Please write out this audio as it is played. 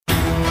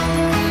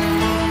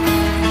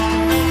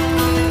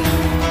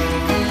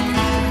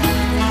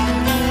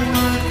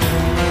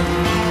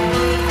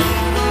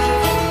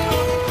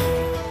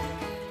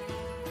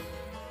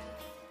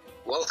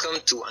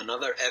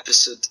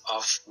episode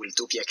of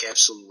Wiltopia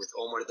Capsule with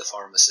Omar the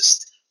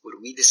Pharmacist, where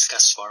we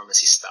discuss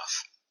pharmacy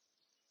stuff.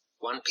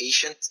 One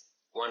patient,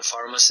 one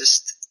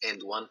pharmacist,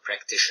 and one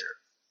practitioner.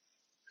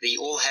 They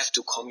all have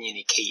to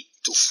communicate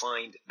to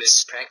find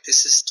best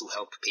practices to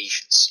help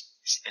patients.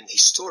 And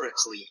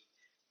historically,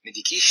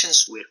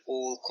 medications were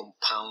all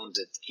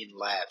compounded in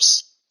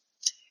labs.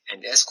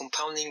 And as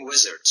compounding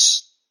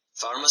wizards,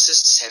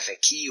 pharmacists have a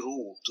key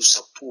role to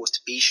support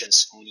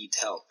patients who need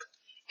help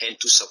and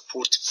to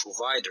support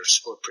providers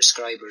or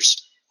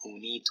prescribers who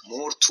need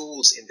more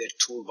tools in their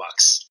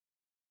toolbox.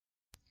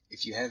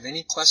 If you have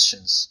any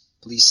questions,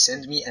 please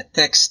send me a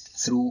text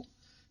through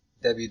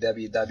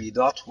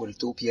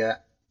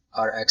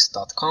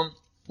www.wiltopiarx.com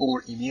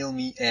or email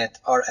me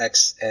at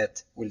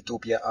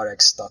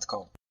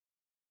rx@wiltopiarx.com.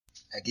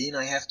 Again,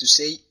 I have to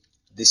say,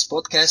 this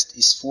podcast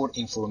is for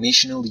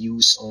informational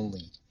use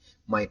only.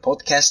 My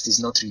podcast is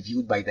not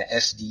reviewed by the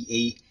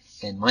FDA,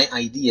 and my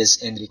ideas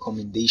and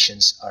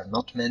recommendations are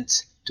not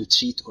meant to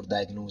treat or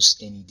diagnose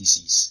any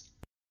disease.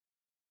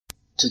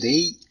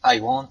 Today,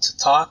 I want to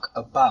talk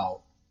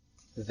about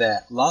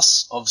the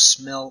loss of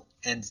smell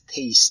and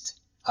taste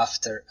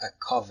after a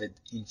COVID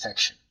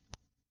infection.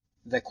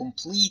 The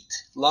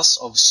complete loss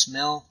of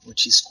smell,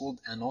 which is called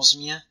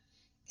anosmia,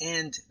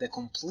 and the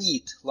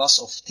complete loss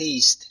of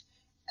taste,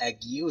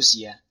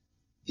 ageusia,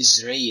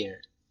 is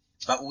rare,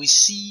 but we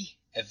see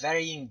a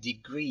varying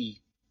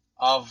degree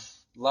of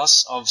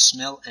loss of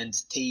smell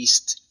and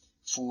taste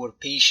for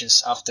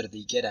patients after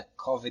they get a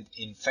COVID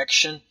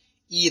infection.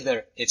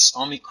 Either it's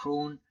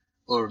Omicron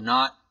or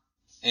not,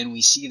 and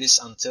we see this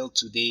until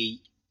today,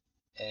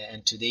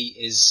 and today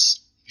is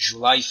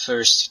July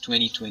 1st,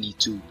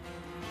 2022.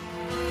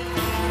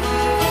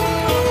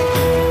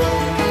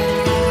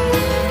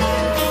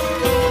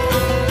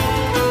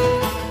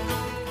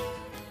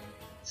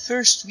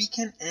 First, we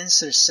can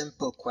answer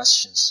simple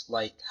questions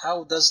like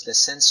how does the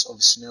sense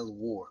of smell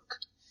work?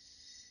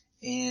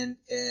 And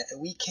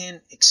we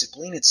can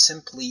explain it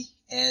simply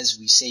as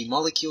we say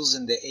molecules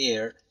in the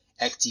air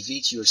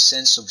activate your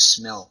sense of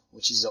smell,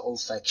 which is the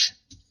olfaction.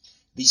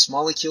 These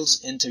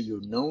molecules enter your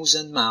nose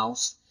and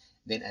mouth,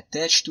 then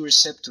attach to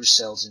receptor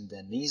cells in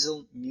the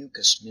nasal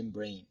mucous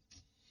membrane.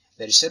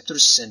 The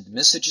receptors send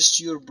messages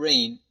to your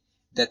brain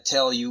that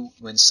tell you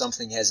when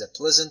something has a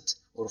pleasant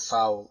or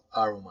foul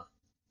aroma.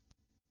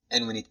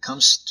 And when it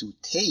comes to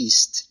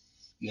taste,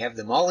 you have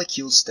the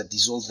molecules that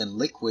dissolve in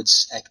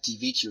liquids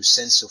activate your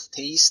sense of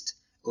taste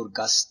or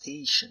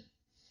gustation.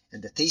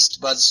 And the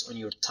taste buds on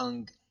your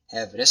tongue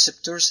have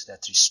receptors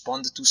that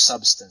respond to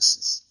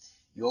substances.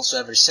 You also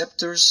have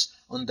receptors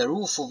on the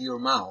roof of your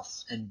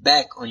mouth and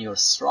back on your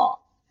throat.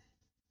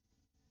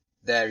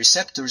 The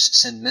receptors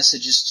send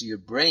messages to your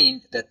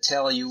brain that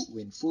tell you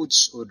when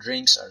foods or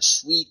drinks are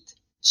sweet,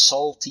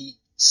 salty,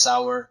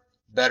 sour,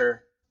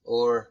 bitter,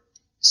 or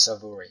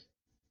savory.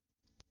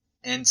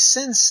 And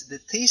since the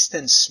taste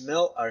and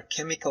smell are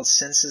chemical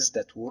senses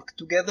that work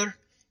together,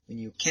 when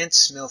you can't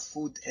smell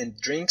food and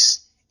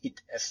drinks,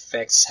 it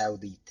affects how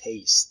they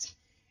taste.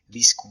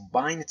 These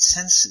combined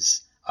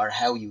senses are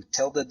how you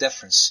tell the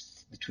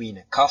difference between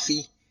a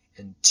coffee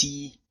and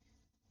tea,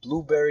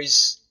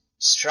 blueberries,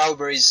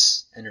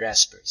 strawberries, and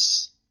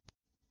raspberries.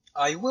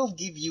 I will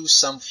give you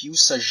some few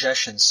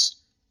suggestions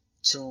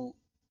to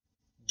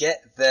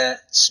get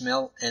the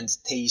smell and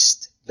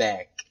taste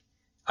back.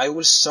 I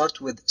will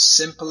start with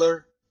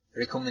simpler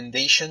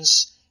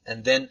recommendations,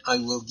 and then I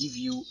will give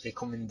you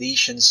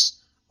recommendations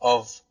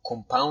of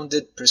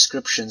compounded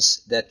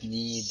prescriptions that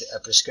need a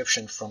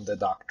prescription from the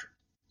doctor.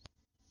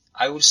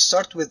 I will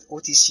start with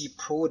OTC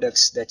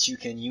products that you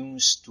can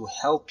use to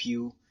help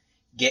you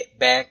get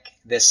back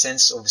the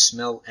sense of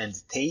smell and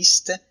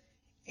taste,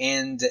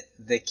 and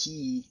the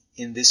key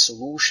in this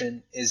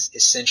solution is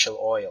essential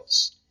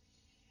oils.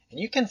 And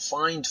you can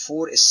find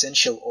 4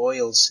 essential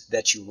oils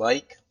that you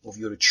like of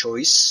your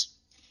choice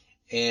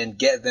and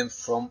get them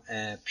from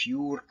a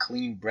pure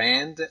clean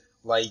brand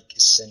like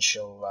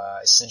essential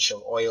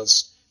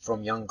oils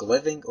from Young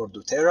Living or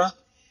doTERRA.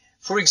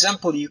 For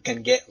example, you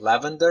can get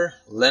lavender,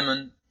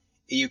 lemon,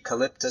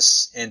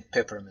 eucalyptus, and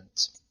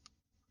peppermint.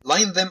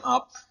 Line them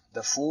up,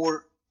 the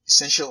 4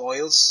 essential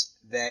oils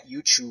that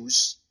you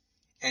choose,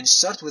 and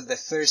start with the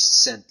first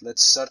scent.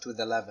 Let's start with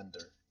the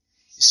lavender.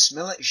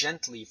 Smell it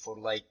gently for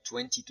like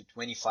 20 to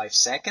 25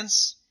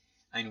 seconds.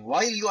 And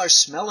while you are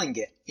smelling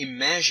it,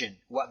 imagine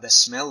what the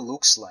smell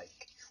looks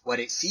like, what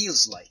it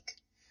feels like.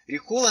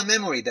 Recall a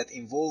memory that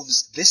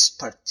involves this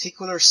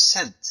particular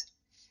scent,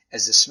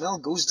 as the smell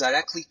goes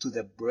directly to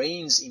the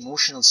brain's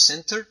emotional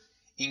center,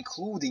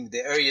 including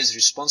the areas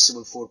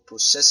responsible for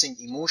processing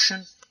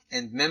emotion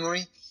and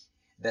memory.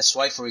 That's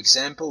why, for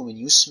example, when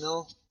you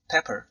smell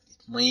pepper,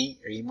 it may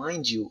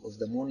remind you of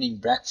the morning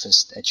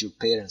breakfast at your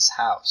parents'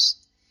 house.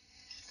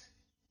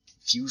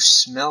 If you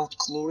smell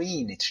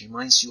chlorine, it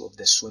reminds you of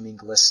the swimming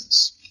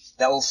lessons.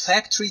 The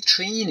olfactory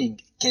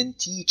training can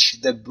teach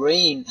the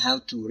brain how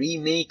to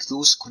remake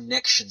those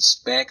connections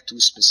back to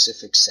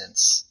specific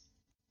scents.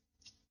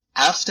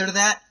 After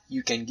that,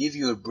 you can give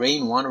your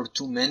brain 1 or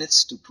 2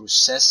 minutes to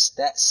process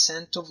that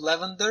scent of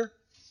lavender,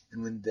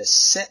 And when the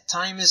set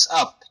time is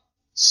up,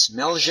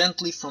 smell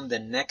gently from the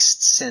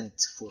next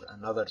scent for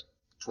another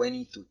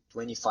 20 to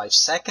 25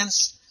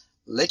 seconds.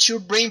 Let your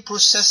brain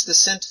process the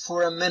scent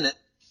for a minute.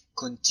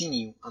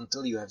 Continue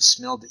until you have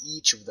smelled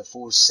each of the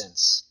 4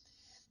 scents.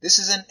 This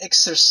is an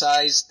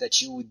exercise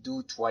that you would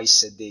do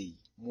twice a day,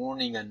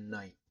 morning and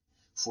night,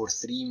 for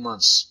 3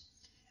 months.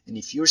 And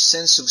if your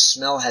sense of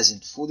smell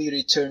hasn't fully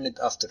returned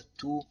after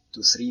 2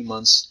 to 3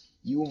 months,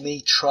 you may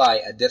try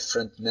a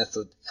different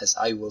method, as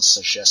I will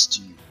suggest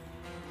to you.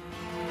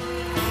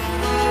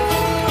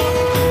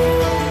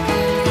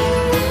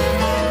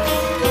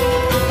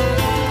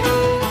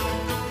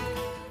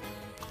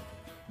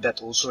 That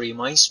also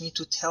reminds me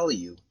to tell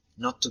you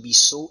not to be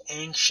so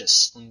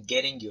anxious on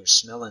getting your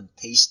smell and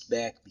taste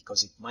back,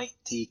 because it might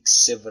take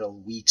several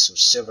weeks or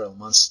several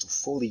months to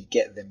fully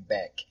get them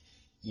back.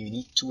 You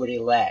need to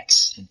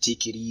relax and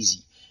take it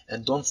easy,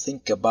 and don't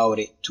think about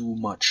it too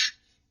much.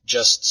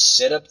 Just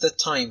set up the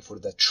time for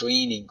the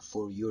training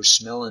for your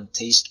smell and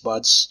taste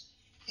buds,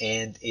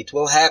 and it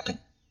will happen.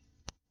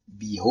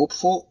 Be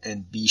hopeful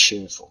and be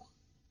cheerful.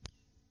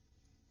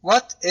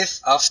 What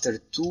if after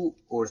 2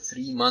 or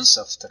 3 months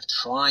after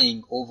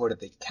trying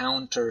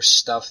over-the-counter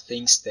stuff,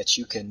 things that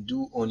you can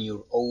do on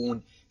your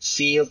own,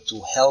 fail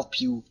to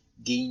help you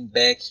gain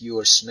back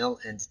your smell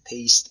and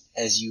taste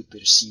as you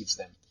perceive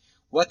them?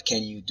 What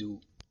can you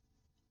do?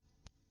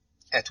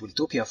 At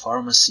Wiltopia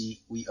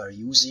Pharmacy, we are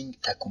using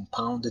a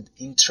compounded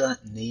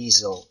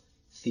intranasal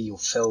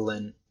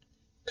theophylline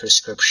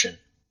prescription.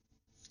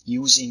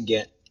 Using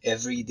it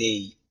every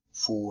day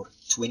for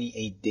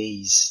 28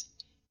 days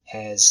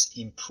has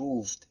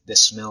improved the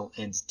smell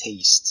and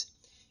taste.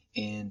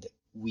 And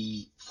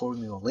we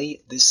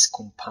formulate this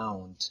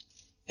compound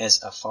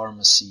as a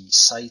pharmacy,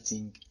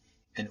 citing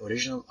an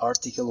original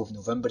article of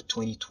November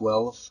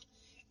 2012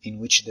 in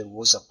which there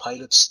was a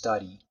pilot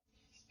study,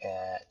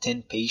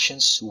 10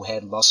 patients who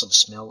had loss of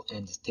smell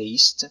and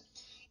taste,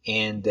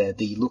 and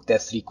they looked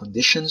at 3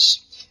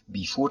 conditions: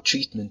 before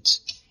treatment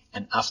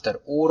and after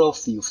oral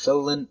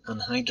theophylline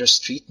anhydrous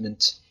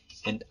treatment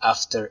and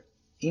after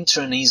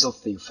intranasal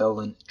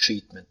theophylline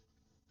treatment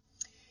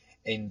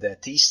in the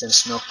Taste and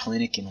Smell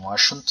Clinic in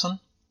Washington.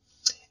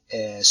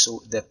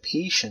 So the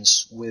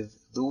patients with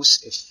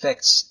those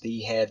effects, they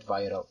had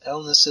viral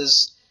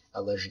illnesses,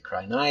 allergic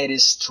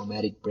rhinitis,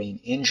 traumatic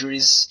brain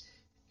injuries,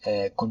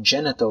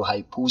 congenital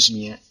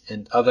hyposmia,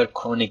 and other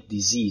chronic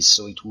disease.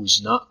 So it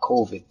was not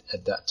COVID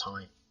at that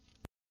time.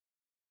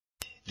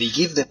 They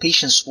gave the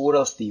patients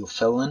oral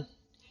theophylline,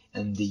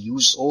 and they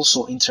used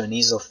also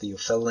intranasal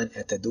theophylline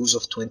at a dose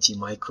of 20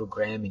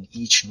 microgram in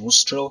each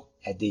nostril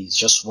a day,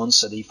 just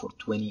once a day for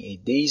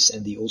 28 days,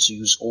 and they also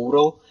use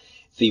oral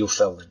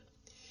theophylline.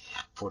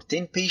 For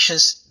 10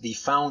 patients, they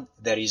found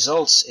the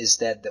results is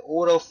that the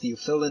oral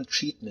theophylline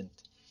treatment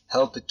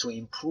helped to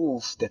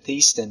improve the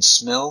taste and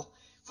smell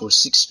for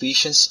 6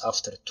 patients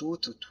after 2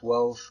 to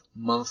 12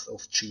 months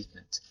of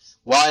treatment,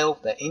 while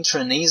the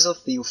intranasal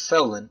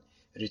theophylline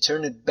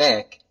returned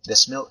back the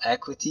smell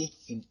acuity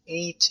in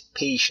 8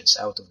 patients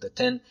out of the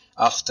 10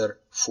 after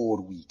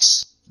 4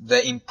 weeks.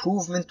 The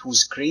improvement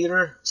was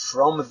greater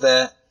from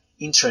the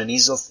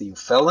intranasal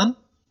theophylline,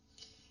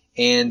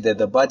 and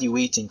the body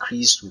weight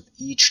increased with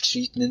each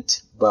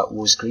treatment, but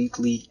was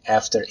greatly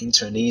after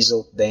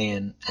intranasal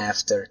than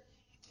after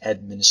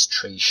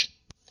administration.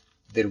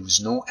 There was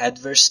no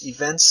adverse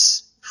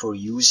events for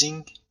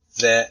using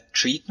the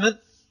treatment,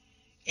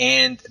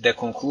 and the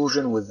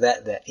conclusion was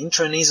that the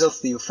intranasal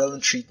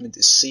theophylline treatment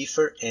is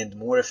safer and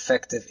more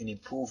effective in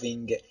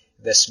improving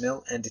the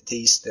smell and the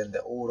taste than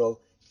the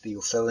oral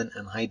theophylline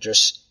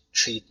anhydrous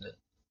treatment.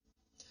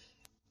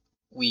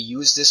 We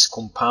use this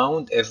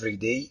compound every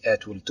day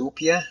at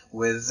Wiltopia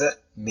with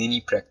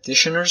many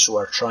practitioners who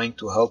are trying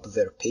to help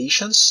their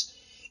patients,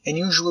 and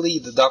usually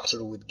the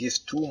doctor would give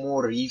 2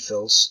 more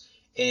refills,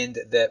 and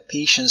the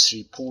patients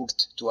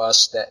report to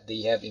us that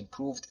they have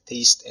improved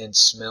taste and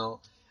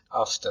smell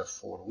after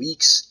 4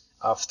 weeks,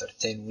 after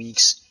 10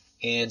 weeks,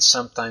 and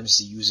sometimes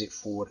they use it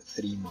for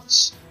 3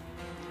 months.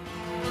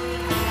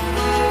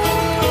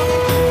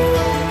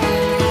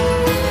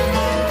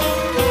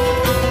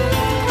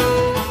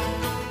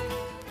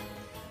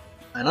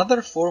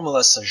 Another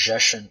formula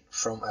suggestion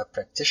from a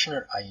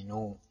practitioner I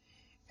know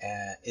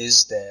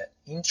is the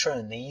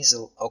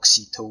intranasal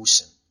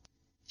oxytocin.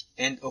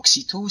 And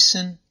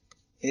oxytocin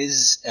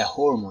is a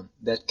hormone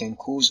that can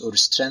cause or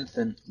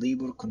strengthen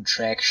labor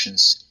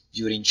contractions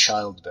during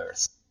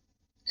childbirth.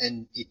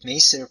 And it may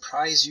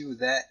surprise you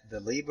that the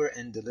labor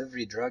and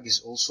delivery drug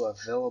is also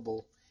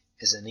available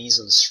as a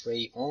nasal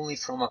spray only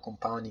from a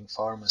compounding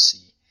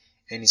pharmacy,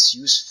 and it's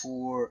used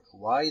for a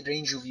wide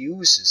range of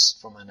uses,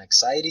 from an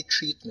anxiety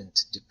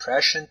treatment,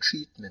 depression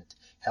treatment,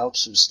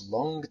 helps with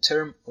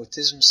long-term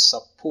autism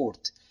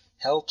support,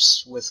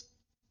 helps with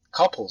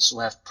couples who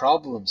have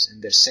problems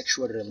in their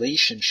sexual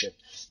relationship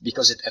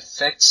because it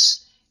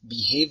affects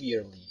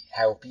behaviorally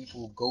how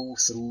people go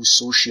through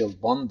social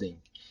bonding,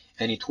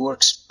 and it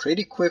works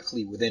pretty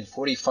quickly within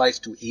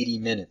 45 to 80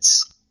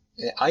 minutes.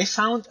 I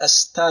found a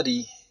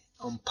study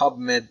on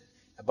PubMed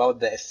about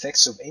the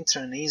effects of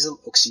intranasal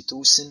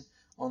oxytocin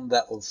on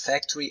the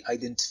olfactory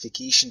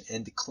identification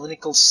and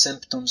clinical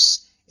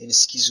symptoms in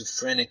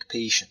schizophrenic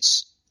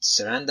patients. It's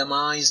a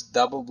randomized,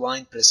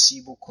 double-blind,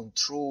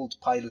 placebo-controlled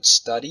pilot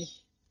study.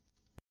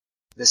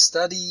 The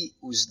study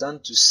was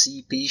done to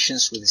see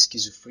patients with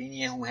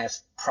schizophrenia who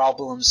have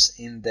problems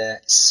in the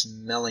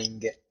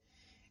smelling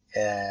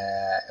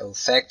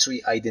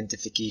olfactory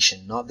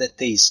identification, not the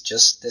taste,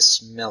 just the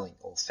smelling,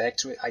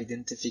 olfactory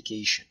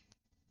identification.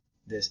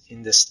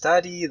 In the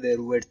study,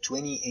 there were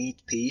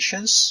 28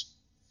 patients,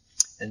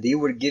 and they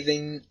were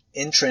given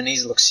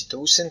intranasal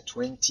oxytocin,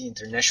 20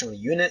 international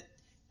unit,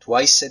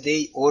 twice a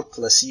day, or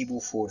placebo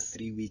for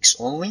 3 weeks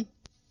only.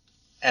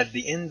 At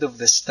the end of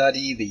the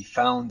study, they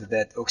found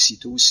that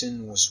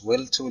oxytocin was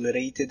well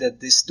tolerated at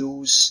this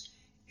dose,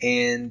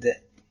 and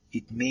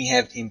it may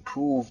have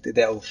improved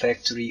the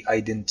olfactory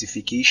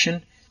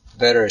identification,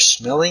 better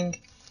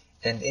smelling,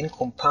 and in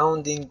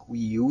compounding we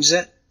use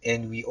it,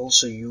 and we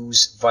also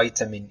use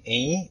vitamin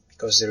A,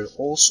 because there are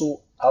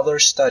also other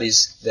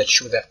studies that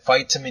show that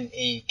vitamin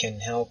A can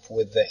help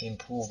with the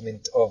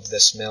improvement of the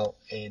smell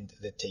and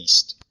the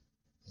taste.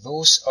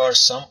 Those are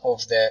some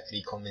of the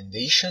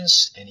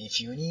recommendations, and if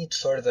you need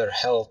further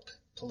help,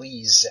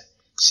 please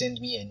send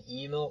me an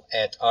email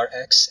at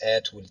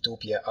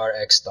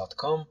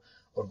rx@wiltopiarx.com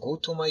or go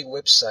to my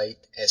website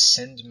and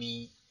send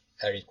me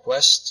a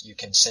request. You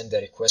can send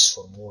a request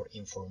for more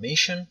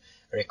information,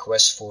 a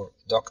request for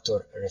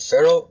doctor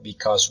referral,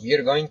 because we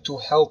are going to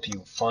help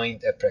you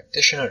find a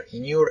practitioner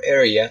in your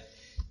area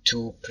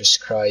to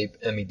prescribe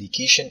a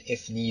medication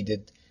if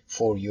needed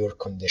for your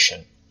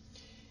condition.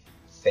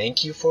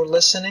 Thank you for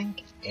listening,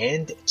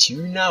 and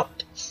tune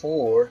up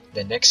for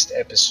the next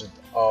episode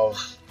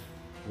of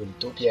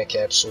Wiltopia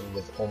Capsule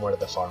with Omar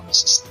the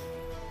Pharmacist.